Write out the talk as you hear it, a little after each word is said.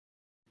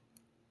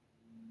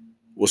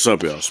What's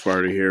up, y'all?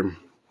 Sparta here.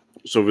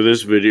 So for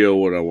this video,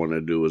 what I want to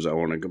do is I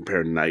want to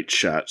compare night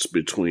shots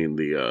between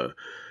the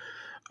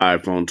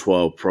iPhone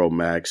 12 Pro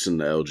Max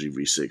and the LG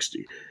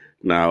V60.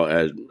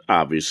 Now,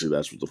 obviously,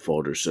 that's what the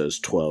folder says,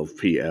 12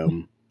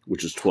 p.m.,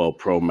 which is 12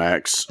 Pro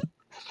Max,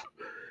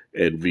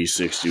 and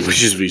V60,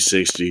 which is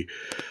V60.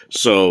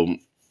 So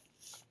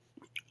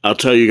I'll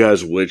tell you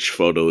guys which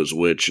photo is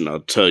which, and I'll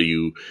tell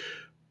you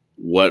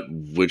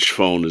which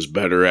phone is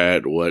better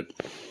at what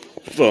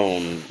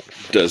phone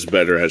does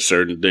better at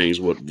certain things,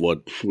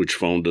 which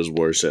phone does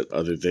worse at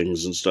other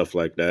things and stuff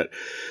like that.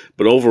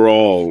 But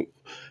overall,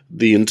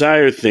 the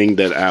entire thing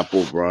that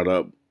Apple brought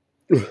up,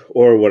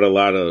 or what a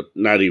lot of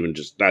not even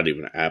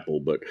Apple,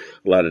 but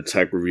a lot of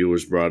tech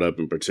reviewers brought up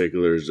in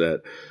particular, is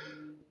that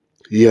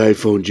the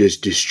iPhone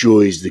just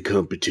destroys the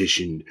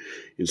competition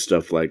and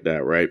stuff like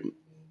that, right?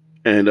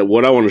 And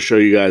what I want to show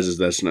you guys is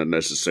that's not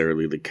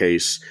necessarily the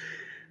case.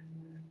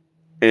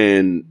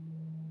 And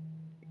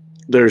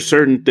there are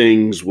certain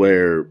things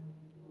where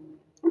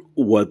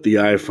what the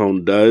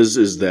iPhone does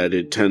is that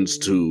it tends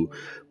to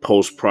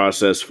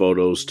post-process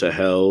photos to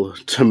hell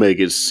to make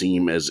it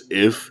seem as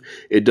if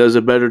it does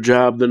a better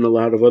job than a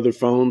lot of other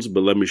phones.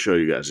 But let me show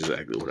you guys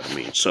exactly what I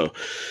mean. So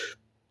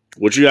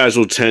what you guys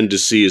will tend to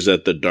see is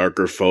that the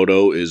darker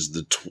photo is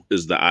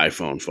the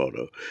iPhone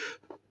photo,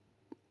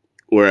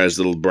 whereas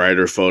the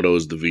brighter photo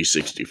is the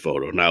V60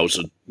 photo. Now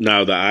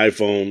the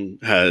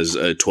iPhone has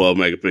a 12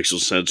 megapixel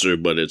sensor,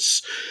 but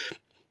it's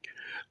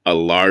a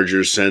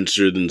larger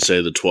sensor than,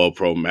 say, the 12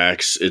 Pro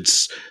Max.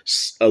 It's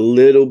a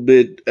little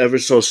bit, ever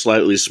so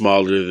slightly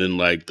smaller than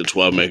like the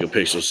 12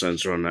 megapixel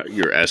sensor on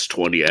your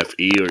S20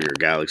 FE or your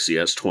Galaxy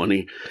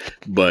S20,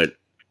 but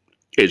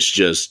it's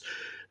just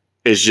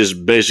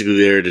basically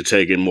there to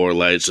take in more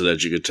light so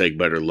that you could take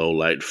better low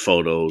light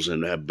photos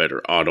and have better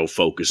auto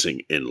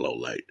focusing in low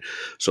light.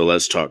 So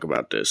let's talk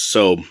about this.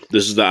 So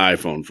this is the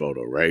iPhone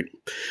photo, right?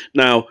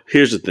 Now,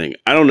 here's the thing.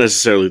 I don't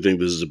necessarily think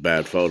this is a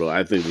bad photo.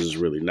 I think this is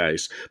really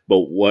nice.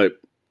 But what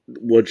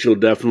you'll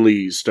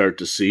definitely start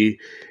to see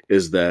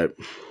is that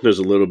there's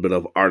a little bit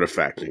of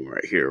artifacting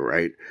right here,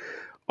 right?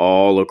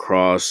 All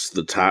across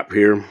the top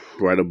here,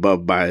 right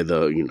above by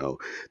the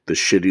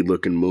shitty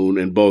looking moon.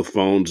 And both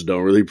phones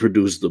don't really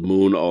produce the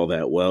moon all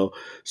that well,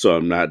 so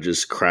I'm not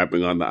just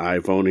crapping on the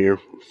iPhone here.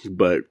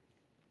 But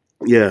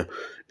yeah,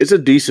 it's a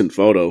decent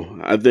photo.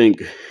 I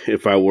think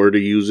if I were to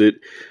use it,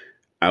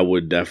 I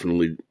would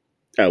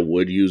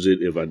use it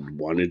if I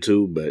wanted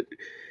to, but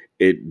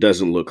it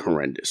doesn't look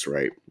horrendous,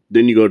 right?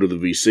 Then you go to the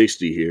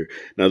V60 here.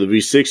 Now the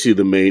V60,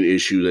 the main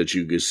issue that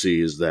you can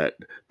see is that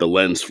the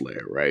lens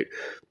flare, right?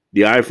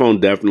 The iPhone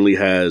definitely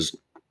has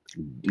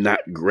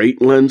not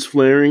great lens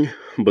flaring,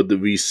 but the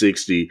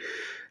V60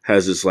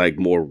 has this like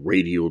more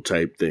radial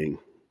type thing,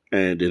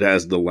 and it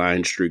has the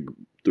line streak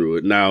through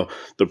it. Now,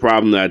 the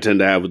problem that I tend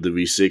to have with the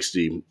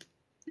V60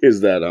 is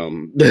that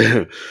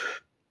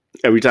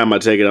every time I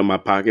take it out of my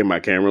pocket, my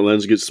camera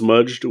lens gets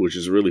smudged, which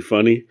is really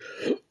funny.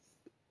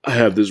 I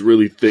have this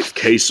really thick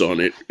case on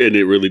it, and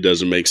it really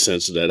doesn't make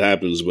sense that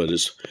happens, but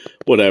it's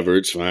whatever,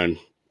 it's fine.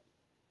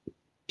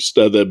 It's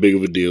not that big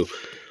of a deal.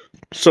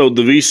 So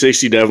the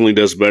V60 definitely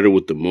does better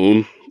with the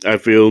moon, I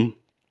feel.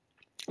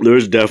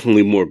 There's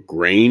definitely more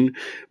grain,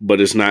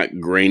 but it's not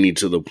grainy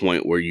to the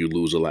point where you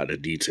lose a lot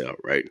of detail,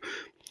 right?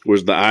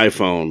 Whereas the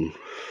iPhone,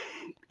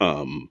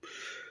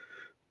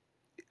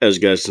 as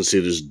you guys can see,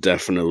 it's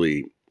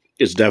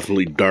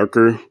definitely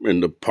darker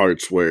in the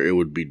parts where it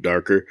would be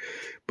darker,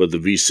 but the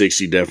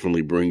V60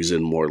 definitely brings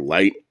in more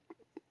light.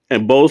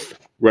 And both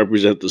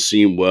represent the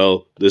scene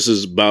well. This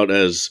is about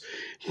as,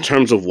 in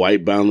terms of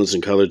white balance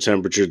and color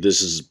temperature,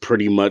 this is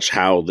pretty much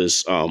how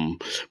this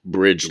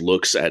bridge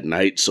looks at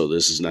night. So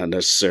this is not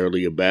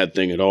necessarily a bad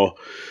thing at all.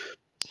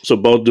 So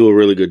both do a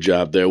really good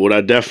job there. What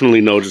I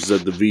definitely noticed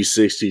is that the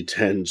V60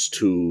 tends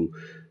to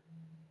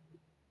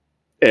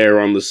err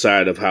on the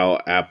side of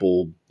how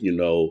Apple,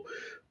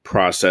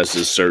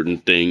 processes certain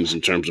things in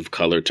terms of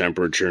color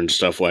temperature and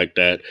stuff like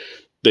that.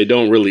 They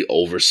don't really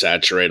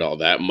oversaturate all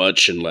that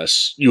much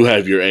unless you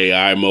have your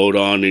AI mode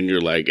on and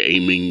you're like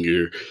aiming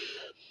your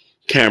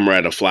camera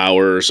at a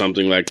flower or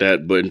something like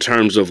that. But in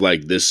terms of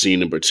like this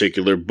scene in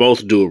particular,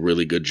 both do a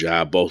really good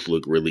job. Both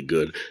look really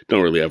good.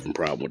 Don't really have a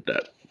problem with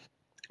that.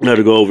 Now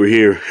to go over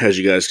here, as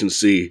you guys can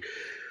see,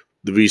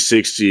 the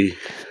V60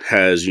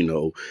 has,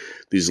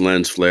 these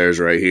lens flares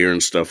right here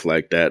and stuff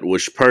like that,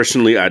 which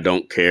personally I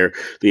don't care.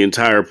 The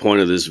entire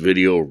point of this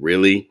video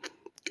really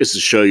is to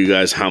show you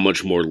guys how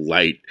much more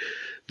light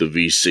the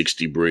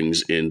V60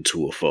 brings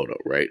into a photo,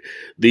 right?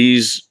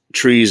 These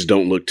trees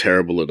don't look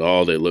terrible at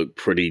all. They look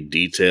pretty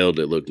detailed.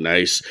 They look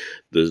nice.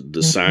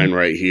 The sign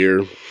right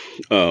here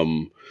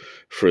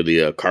for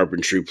the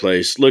carpentry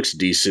place looks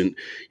decent.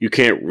 You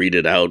can't read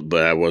it out,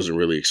 but I wasn't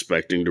really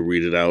expecting to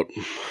read it out,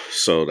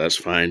 so that's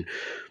fine.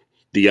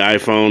 The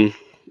iPhone,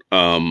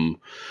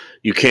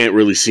 you can't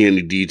really see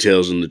any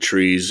details in the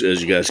trees.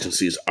 As you guys can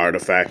see, it's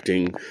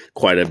artifacting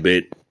quite a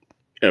bit.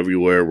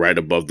 everywhere, right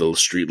above the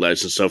street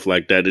lights and stuff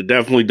like that. It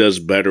definitely does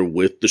better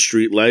with the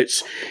street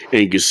lights,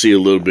 and you can see a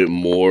little bit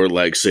more,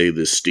 like say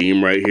the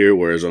steam right here.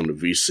 Whereas on the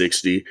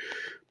V60,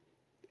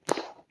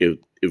 if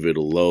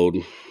it'll load,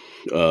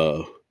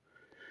 uh,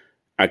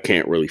 I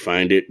can't really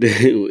find it.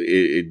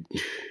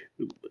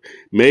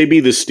 Maybe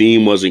the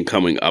steam wasn't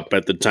coming up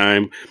at the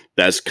time.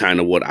 That's kind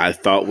of what I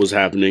thought was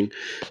happening,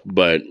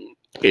 but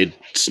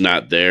it's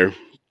not there.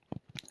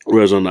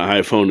 Whereas on the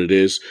iPhone, it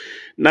is.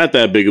 Not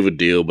that big of a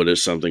deal, but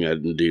it's something I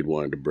indeed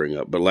wanted to bring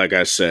up. But like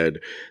I said,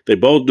 they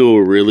both do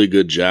a really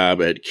good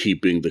job at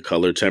keeping the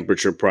color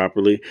temperature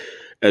properly.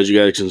 As you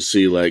guys can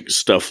see, like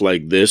stuff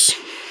like this,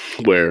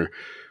 where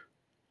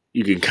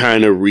you can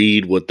kind of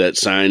read what that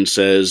sign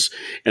says,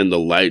 and the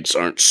lights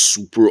aren't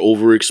super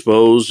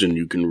overexposed, and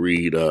you can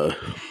read,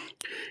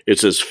 it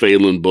says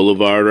Phelan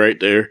Boulevard right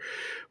there.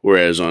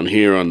 Whereas on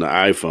here on the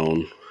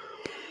iPhone,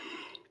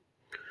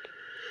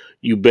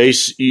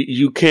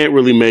 you can't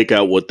really make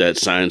out what that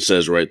sign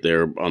says right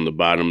there on the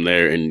bottom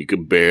there, and you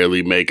can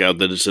barely make out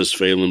that it says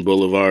Phelan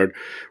Boulevard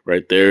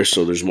right there.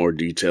 So there's more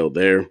detail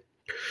there.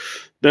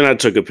 Then I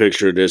took a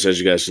picture of this. As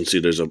you guys can see,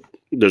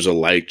 there's a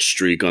light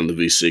streak on the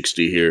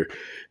V60 here.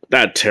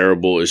 Not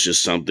terrible. It's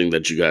just something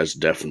that you guys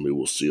definitely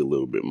will see a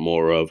little bit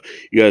more of.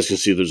 You guys can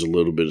see there's a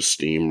little bit of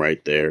steam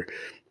right there.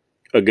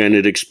 Again,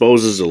 it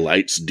exposes the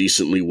lights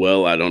decently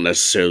well. I don't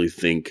necessarily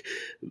think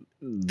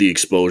the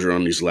exposure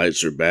on these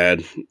lights are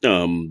bad.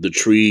 The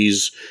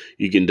trees,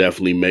 you can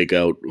definitely make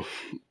out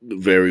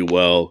very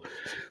well.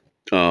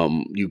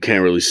 You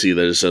can't really see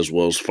that it says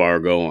Wells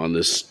Fargo on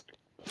this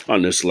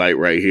light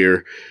right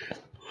here,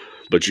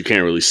 but you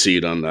can't really see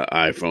it on the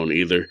iPhone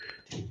either.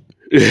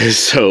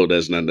 So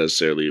that's not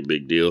necessarily a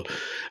big deal.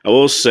 I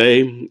will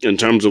say, in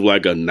terms of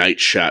like a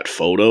night shot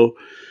photo,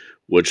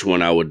 which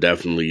one I would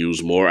definitely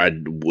use more, I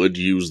would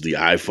use the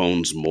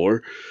iPhones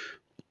more.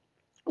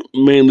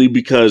 Mainly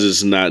because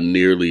it's not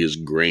nearly as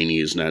grainy,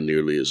 it's not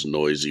nearly as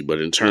noisy.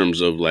 But in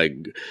terms of like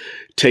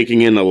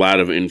taking in a lot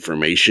of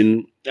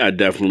information, I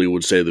definitely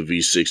would say the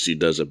V60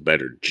 does a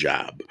better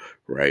job,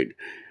 right?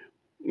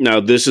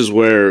 Now this is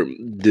where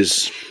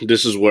this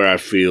is where I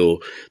feel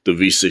the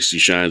V60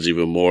 shines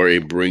even more.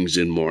 It brings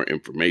in more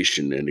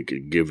information, and it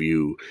could give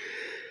you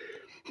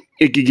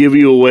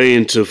a way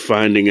into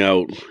finding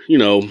out,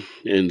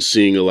 and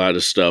seeing a lot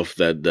of stuff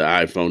that the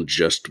iPhone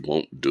just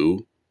won't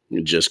do.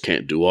 It just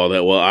can't do all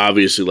that well.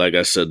 Obviously, like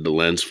I said, the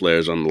lens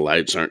flares on the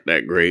lights aren't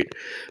that great.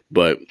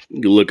 But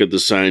you look at the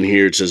sign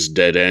here, it says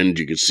dead end.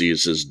 You can see it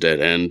says dead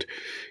end.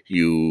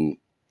 You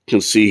can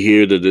see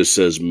here that it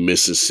says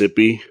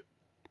Mississippi.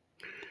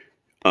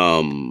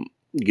 You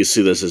can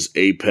see that says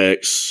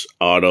Apex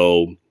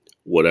Auto,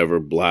 whatever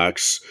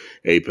blocks.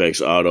 Apex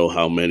Auto,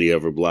 how many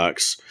ever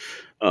blocks.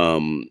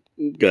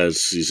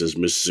 Guys, he says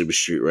Mississippi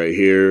Street right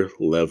here,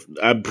 left.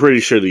 I'm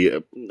pretty sure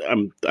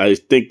I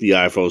think the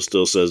iPhone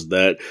still says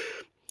that.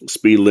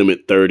 Speed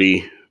limit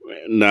 30.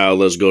 Now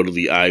let's go to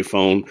the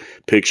iPhone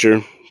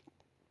picture.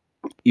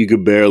 You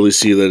can barely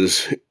see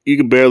that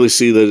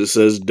it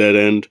says dead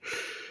end.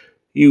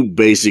 You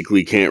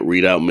basically can't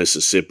read out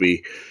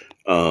Mississippi.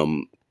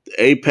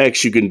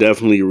 Apex you can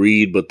definitely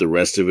read, but the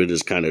rest of it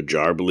is kind of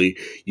jarbly.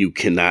 You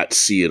cannot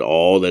see at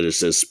all that it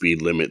says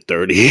speed limit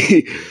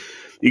 30.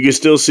 You can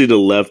still see the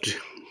left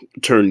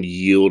turn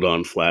yield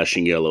on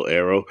flashing yellow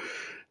arrow.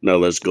 Now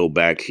let's go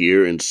back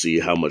here and see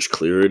how much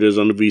clearer it is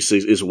on the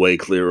V60. It's way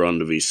clearer on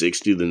the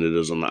V60 than it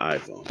is on the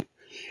iPhone.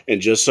 And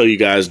just so you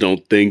guys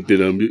don't think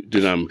that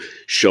I'm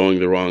showing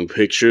the wrong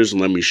pictures,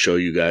 let me show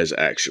you guys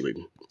actually.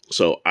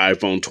 So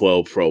iPhone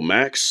 12 Pro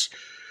Max,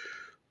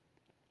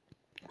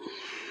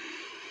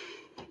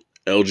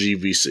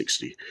 LG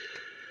V60.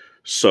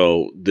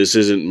 So this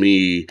isn't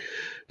me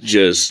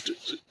just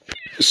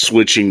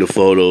switching the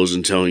photos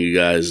and telling you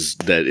guys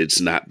that it's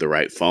not the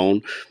right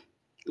phone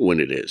when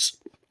it is.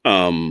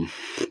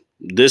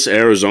 This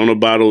Arizona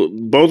bottle,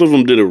 both of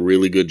them did a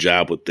really good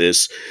job with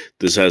this.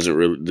 This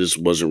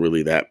wasn't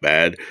really that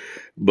bad,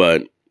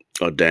 but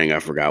oh dang, I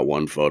forgot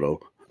one photo.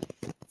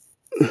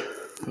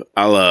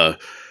 I'll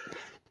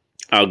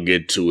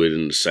get to it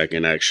in a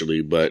second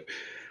actually, but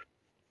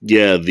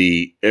yeah,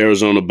 the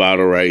Arizona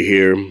bottle right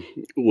here,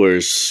 where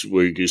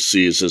you can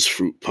see it says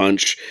fruit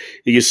punch.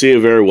 You can see it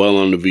very well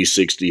on the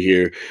V60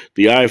 here.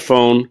 The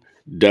iPhone,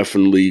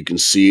 definitely you can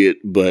see it,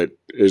 but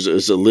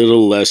there's a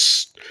little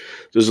less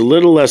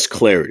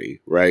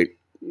clarity, right?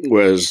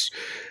 Whereas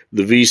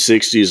the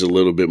V60 is a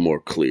little bit more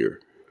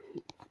clear.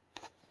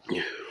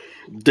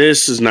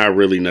 This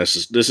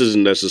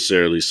isn't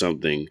necessarily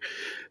something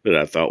that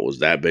I thought was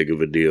that big of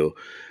a deal.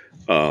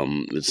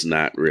 It's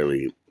not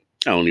really.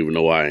 I don't even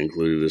know why I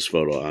included this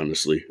photo,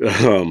 honestly.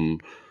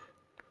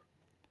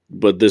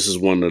 But this is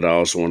one that I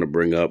also want to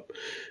bring up.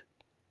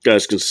 You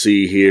guys can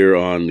see here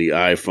on the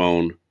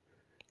iPhone,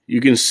 you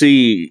can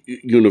see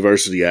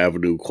University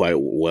Avenue quite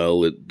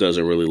well. It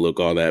doesn't really look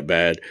all that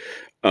bad.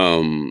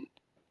 You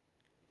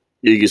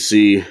can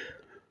see,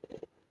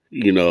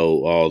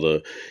 all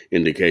the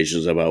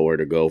indications about where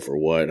to go for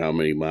what, how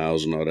many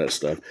miles and all that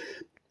stuff.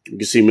 You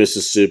can see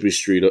Mississippi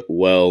Street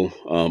well.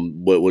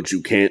 But what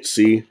you can't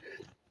see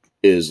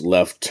is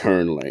left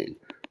turn lane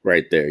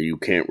right there. You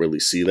can't really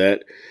see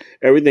that.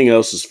 Everything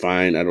else is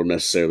fine. I don't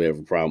necessarily have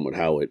a problem with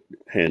how it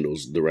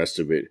handles the rest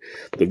of it.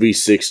 The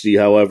V60,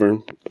 however,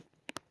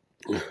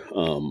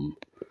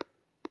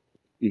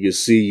 you can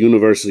see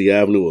University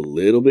Avenue a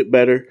little bit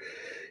better.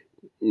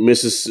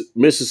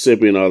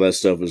 Mississippi and all that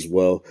stuff as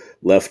well.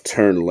 Left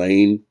turn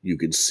lane, you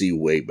can see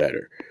way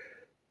better.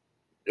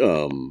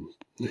 And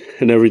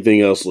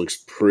everything else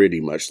looks pretty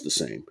much the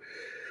same.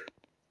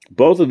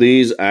 Both of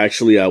these,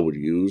 actually, I would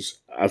use.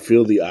 I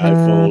feel the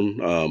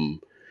iPhone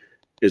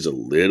is a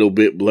little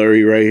bit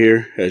blurry right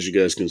here. As you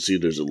guys can see,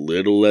 there's a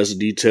little less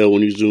detail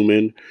when you zoom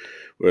in.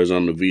 Whereas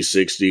on the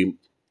V60,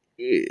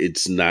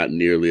 it's not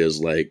nearly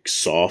as like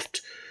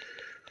soft.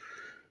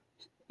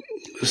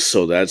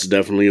 So that's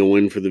definitely a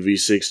win for the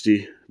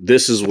V60.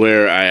 This is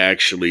where I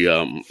actually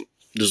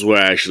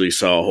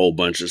saw a whole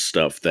bunch of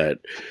stuff that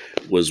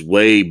was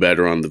way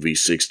better on the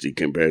V60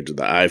 compared to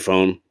the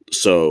iPhone.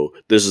 So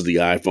this is the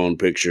iPhone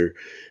picture,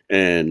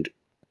 and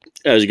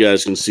as you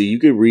guys can see, you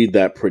can read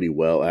that pretty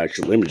well.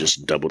 Actually, let me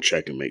just double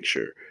check and make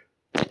sure.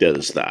 Yeah,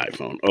 this is the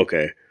iPhone.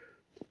 Okay,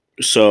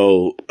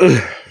 so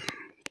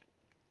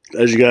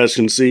as you guys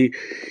can see,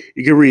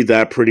 you can read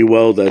that pretty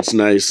well. That's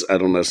nice. I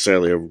don't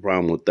necessarily have a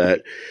problem with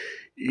that.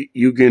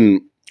 You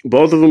can,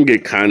 both of them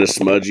get kind of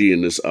smudgy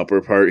in this upper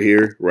part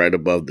here, right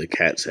above the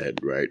cat's head,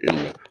 right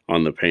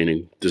on the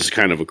painting. This is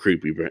kind of a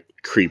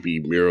creepy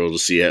mural to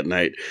see at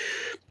night.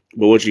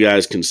 But what you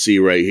guys can see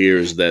right here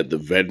is that the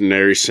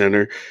veterinary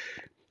center,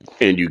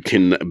 and you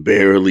can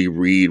barely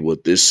read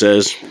what this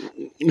says.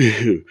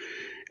 And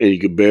you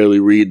can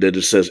barely read that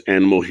it says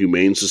Animal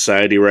Humane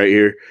Society right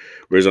here.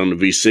 Whereas on the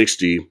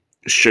V60,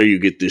 sure, you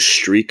get this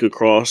streak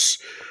across,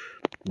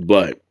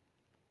 but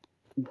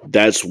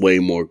that's way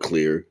more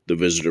clear. The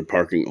visitor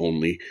parking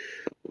only.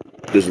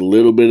 There's a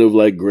little bit of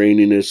like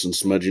graininess and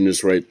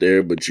smudginess right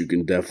there, but you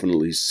can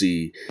definitely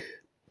see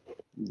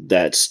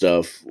that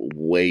stuff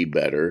way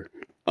better.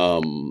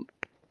 And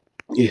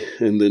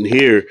then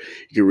here,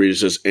 you can read it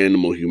says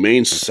Animal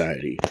Humane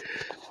Society.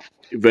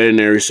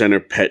 Veterinary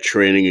Center, pet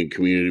training, and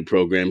community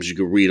programs. You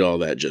can read all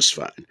that just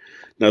fine.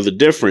 Now, the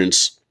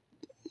difference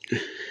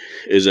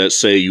is that,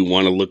 say, you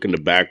want to look in the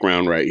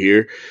background right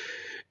here,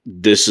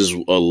 this is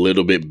a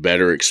little bit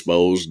better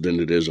exposed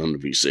than it is on the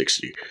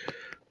V60.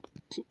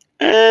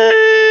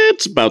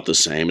 It's about the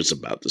same. It's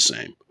about the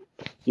same.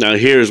 Now,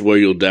 here's where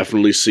you'll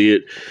definitely see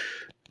it.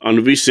 On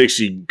the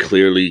V60,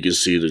 clearly you can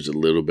see there's a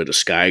little bit of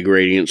sky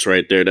gradients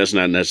right there. That's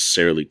not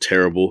necessarily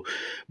terrible,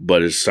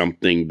 but it's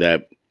something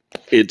that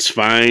it's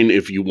fine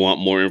if you want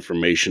more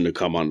information to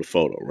come on the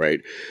photo,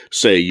 right?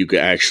 Say you could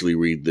actually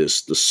read the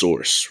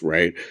source,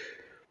 right?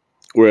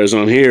 Whereas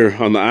on here,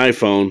 on the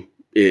iPhone,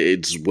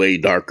 it's way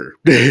darker.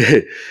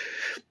 It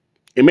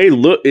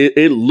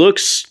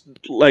looks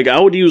like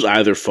I would use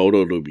either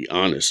photo, to be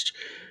honest,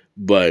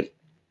 but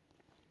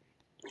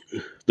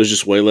there's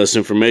just way less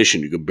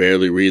information. You could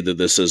barely read that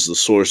this says the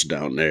source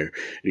down there.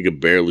 You could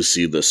barely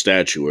see the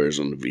statue, whereas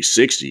on the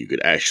V60, you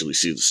could actually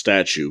see the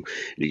statue,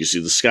 and you can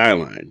see the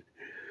skyline,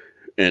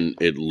 and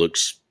it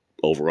looks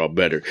overall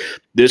better.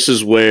 This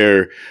is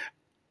where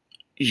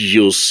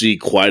you'll see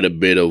quite a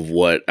bit of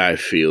what I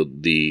feel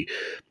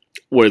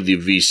where the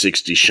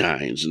V60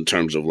 shines in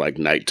terms of like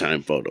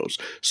nighttime photos.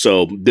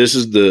 So this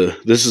is the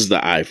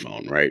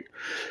iPhone, right?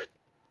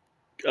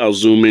 I'll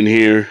zoom in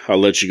here. I'll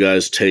let you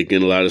guys take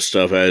in a lot of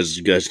stuff. As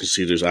you guys can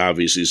see, there's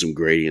obviously some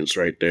gradients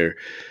right there.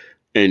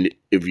 And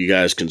if you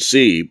guys can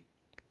see,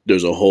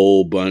 there's a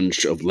whole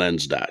bunch of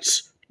lens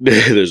dots.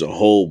 There's a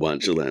whole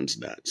bunch of lens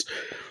dots.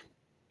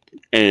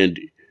 And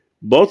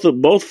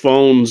both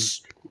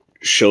phones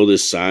show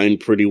this sign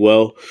pretty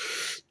well.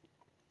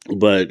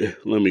 But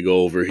let me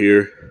go over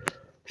here.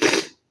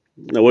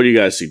 Now, what do you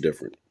guys see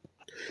different?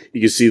 You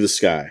can see the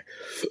sky.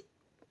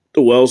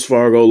 The Wells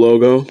Fargo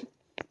logo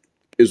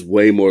is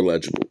way more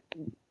legible.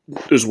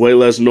 There's way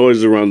less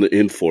noise around the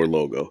Infor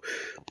logo.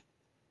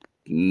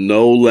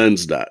 No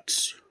lens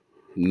dots.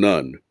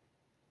 None.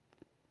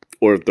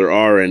 Or if there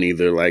are any,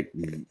 they're like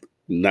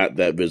not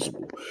that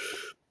visible.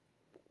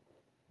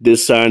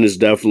 This sign is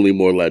definitely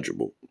more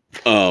legible.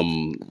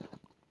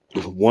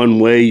 One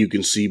way you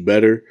can see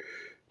better.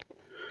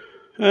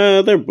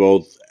 They're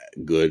both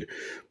good.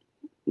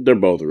 They're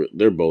both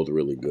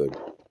really good.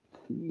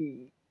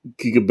 You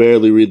can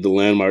barely read the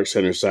Landmark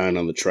Center sign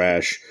on the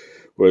trash,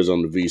 whereas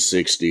on the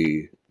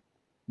V60,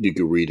 you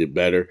can read it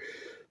better.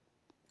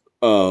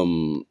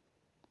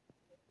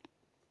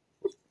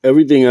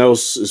 Everything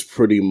else is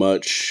pretty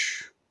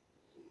much.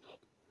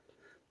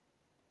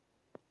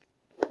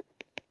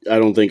 I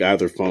don't think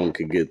either phone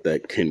could get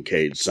that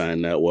Kincaid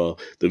sign that well.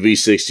 The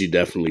V60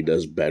 definitely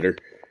does better.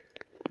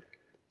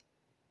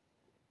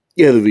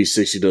 Yeah, the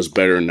V60 does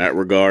better in that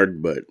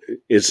regard, but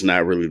it's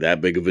not really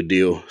that big of a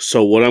deal.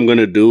 So what I'm going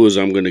to do is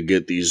I'm going to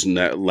get these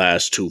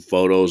last two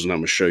photos, and I'm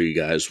going to show you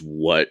guys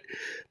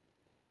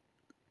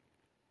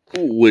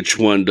which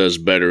one does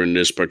better in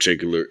this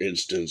particular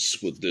instance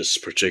with this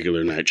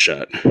particular night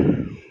shot.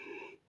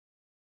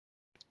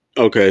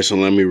 Okay, so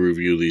let me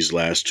review these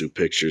last two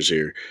pictures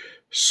here.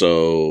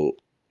 So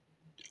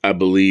I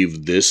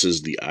believe this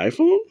is the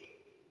iPhone.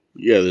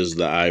 Yeah, this is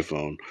the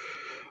iPhone.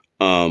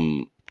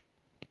 Um,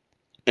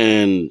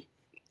 and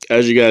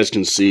as you guys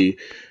can see,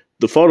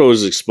 the photo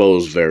is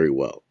exposed very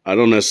well. I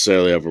don't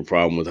necessarily have a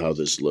problem with how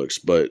this looks,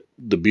 but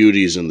the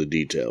beauty is in the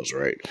details,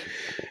 right?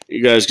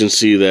 You guys can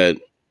see that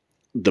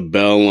the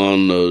bell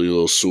on the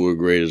little sewer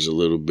grate is a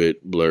little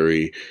bit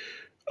blurry.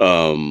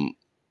 The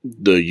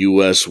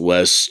US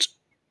West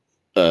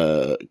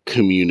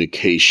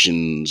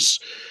communications,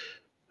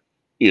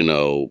 you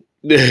know,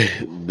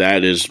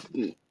 that is,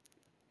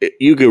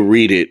 you can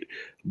read it,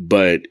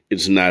 but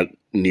it's not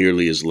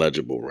nearly as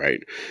legible,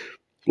 right?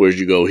 Whereas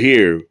you go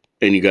here,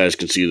 and you guys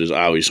can see there's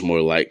obviously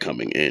more light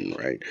coming in,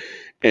 right?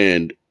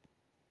 And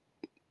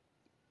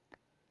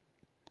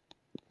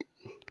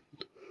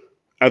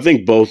I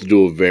think both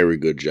do a very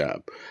good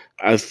job.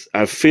 I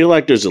feel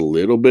like there's a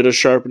little bit of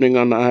sharpening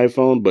on the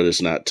iPhone, but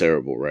it's not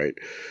terrible, right?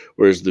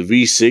 Whereas the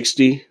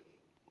V60,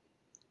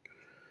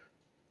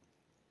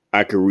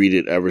 I could read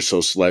it ever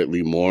so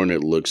slightly more, and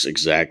it looks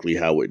exactly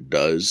how it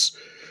does.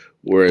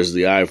 Whereas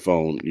the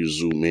iPhone, you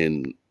zoom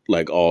in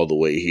like all the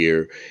way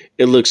here,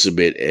 it looks a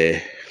bit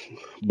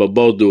but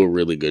both do a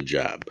really good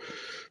job.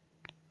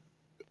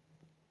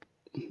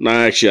 Now,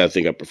 actually, I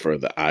think I prefer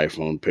the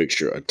iPhone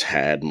picture a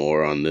tad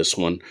more on this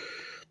one.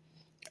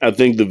 I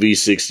think the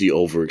V60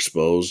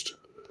 overexposed,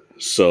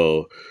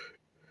 so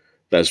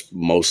that's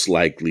most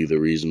likely the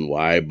reason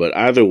why. But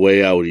either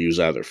way, I would use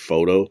either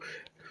photo.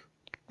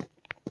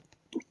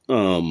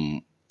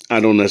 Um, I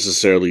don't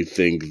necessarily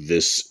think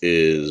this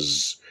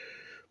is.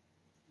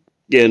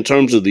 Yeah, in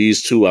terms of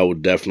these two, I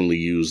would definitely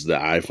use the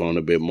iPhone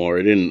a bit more.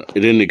 It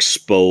didn't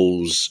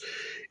expose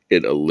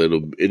it a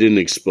little. It didn't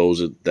expose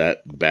it that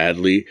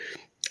badly.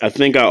 I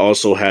think I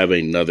also have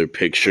another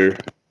picture,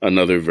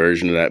 another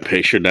version of that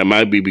picture. That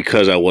might be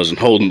because I wasn't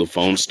holding the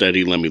phone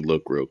steady. Let me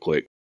look real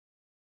quick.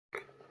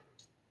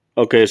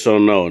 Okay, so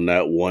no, in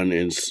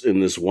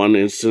this one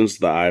instance,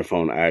 the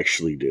iPhone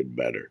actually did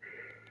better.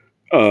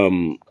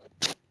 Um,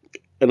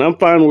 and I'm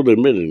fine with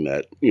admitting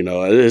that. You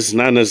know, it's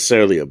not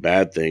necessarily a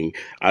bad thing.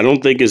 I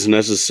don't think it's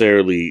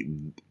necessarily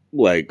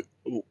like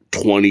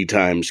 20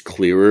 times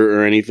clearer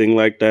or anything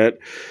like that.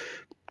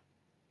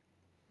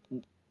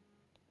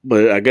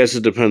 But I guess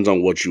it depends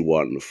on what you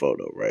want in the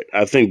photo, right?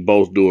 I think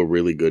both do a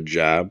really good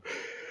job.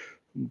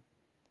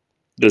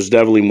 There's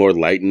definitely more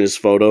light in this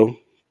photo,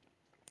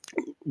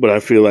 but I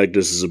feel like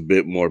this is a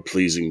bit more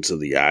pleasing to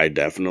the eye,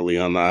 definitely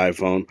on the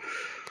iPhone.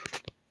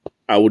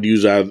 I would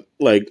use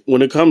like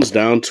when it comes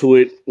down to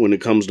it, when it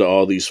comes to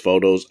all these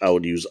photos, I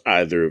would use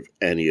either of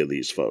any of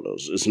these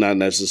photos. It's not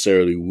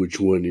necessarily which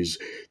one is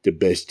the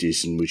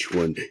bestest and which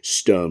one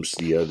stumps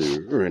the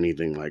other or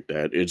anything like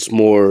that. It's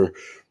more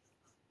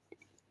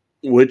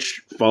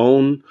which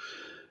phone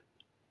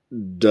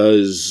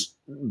does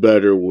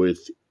better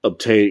with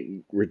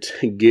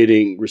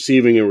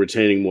receiving and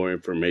retaining more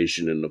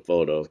information in the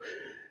photo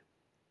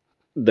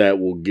that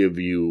will give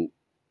you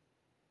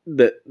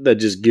that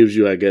just gives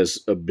you, I guess,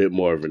 a bit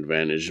more of an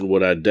advantage. And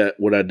what I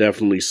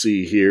definitely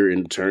see here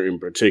in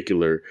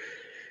particular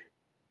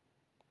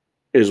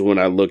is when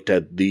I looked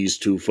at these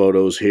two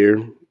photos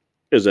here,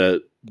 is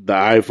that the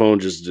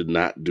iPhone just did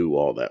not do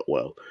all that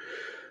well.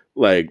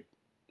 Like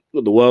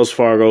the Wells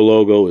Fargo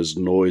logo is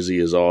noisy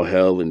as all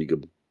hell, and you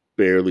could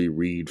barely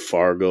read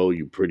Fargo.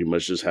 You pretty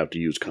much just have to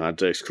use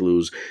context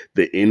clues.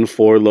 The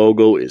N4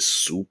 logo is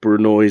super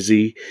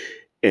noisy,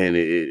 and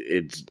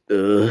it's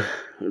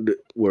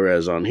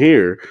whereas on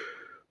here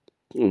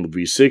on the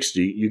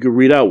V60, you could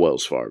read out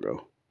Wells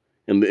Fargo,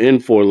 and the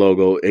N4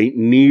 logo ain't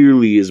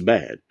nearly as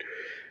bad.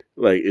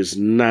 Like it's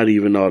not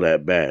even all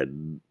that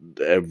bad.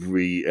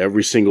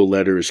 Every single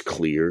letter is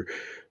clear.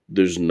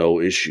 There's no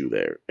issue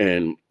there.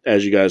 And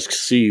as you guys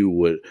see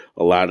with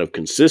a lot of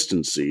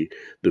consistency,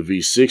 the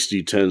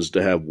V60 tends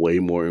to have way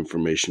more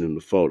information in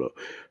the photo.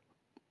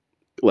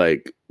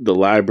 Like the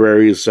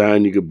library is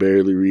signed, you could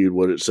barely read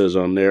what it says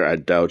on there. I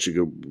doubt you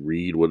could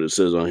read what it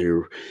says on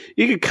here.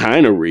 You could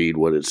kind of read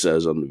what it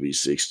says on the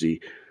V60.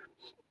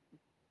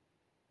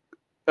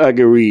 I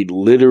could read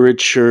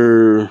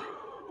literature,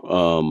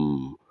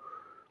 um,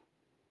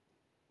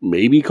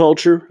 maybe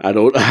culture. I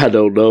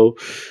don't know.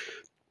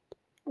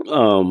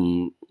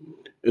 Um,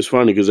 it's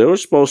funny because they were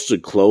supposed to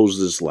close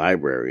this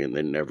library and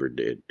they never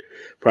did.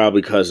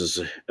 Probably because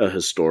it's a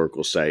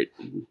historical site,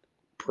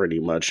 pretty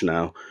much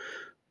now.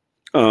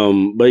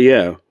 But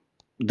yeah,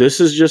 this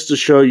is just to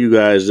show you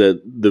guys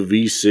that the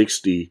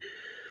V60,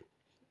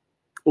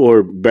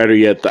 or better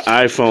yet, the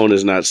iPhone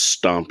is not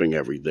stomping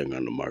everything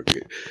on the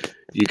market.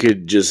 You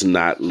could just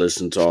not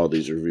listen to all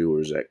these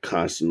reviewers that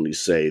constantly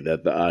say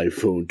that the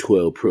iPhone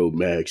 12 Pro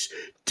Max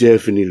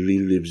definitely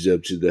lives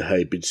up to the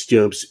hype. It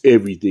stumps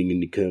everything in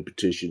the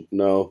competition.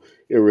 No,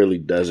 it really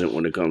doesn't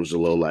when it comes to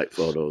low light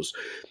photos.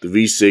 The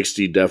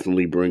V60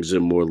 definitely brings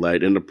in more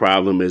light, and the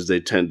problem is they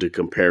tend to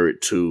compare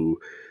it to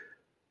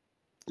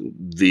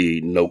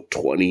the Note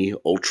 20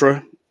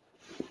 Ultra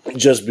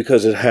just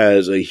because it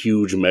has a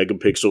huge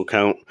megapixel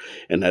count,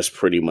 and that's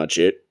pretty much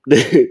it.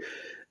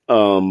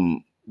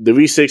 um, The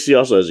V60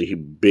 also has a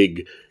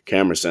big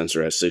camera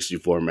sensor at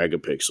 64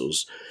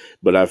 megapixels,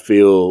 but I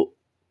feel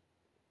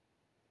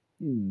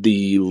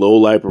the low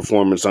light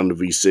performance on the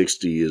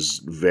V60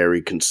 is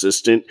very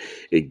consistent.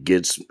 It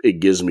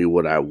gives me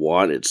what I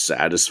want. It's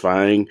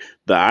satisfying.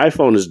 The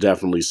iPhone is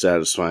definitely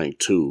satisfying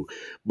too,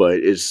 but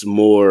it's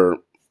more.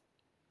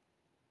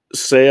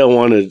 Say you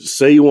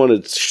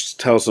want to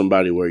tell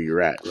somebody where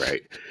you're at,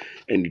 right?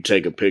 And you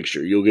take a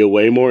picture. You'll get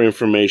way more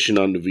information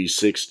on the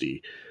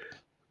V60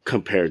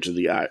 compared to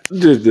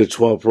the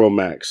 12 Pro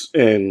Max.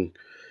 And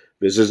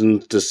this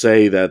isn't to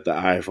say that the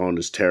iPhone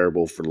is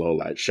terrible for low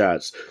light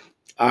shots.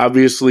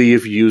 Obviously,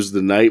 if you use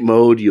the night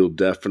mode, you'll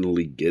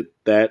definitely get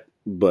that.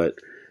 But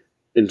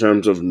in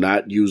terms of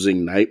not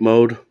using night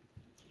mode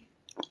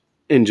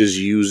and just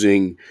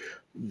using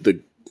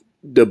the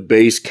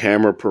base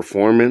camera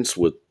performance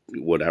with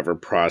whatever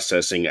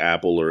processing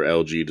Apple or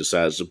LG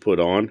decides to put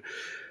on,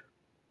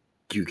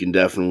 you can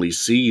definitely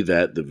see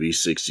that the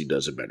V60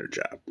 does a better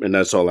job. And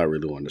that's all I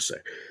really want to say.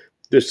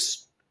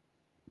 This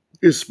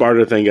is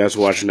Sparta. Thank you guys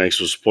for watching. Thanks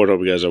for support.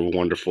 Hope you guys have a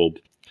wonderful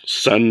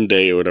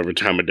Sunday or whatever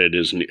time of day it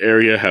is in the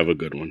area. Have a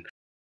good one.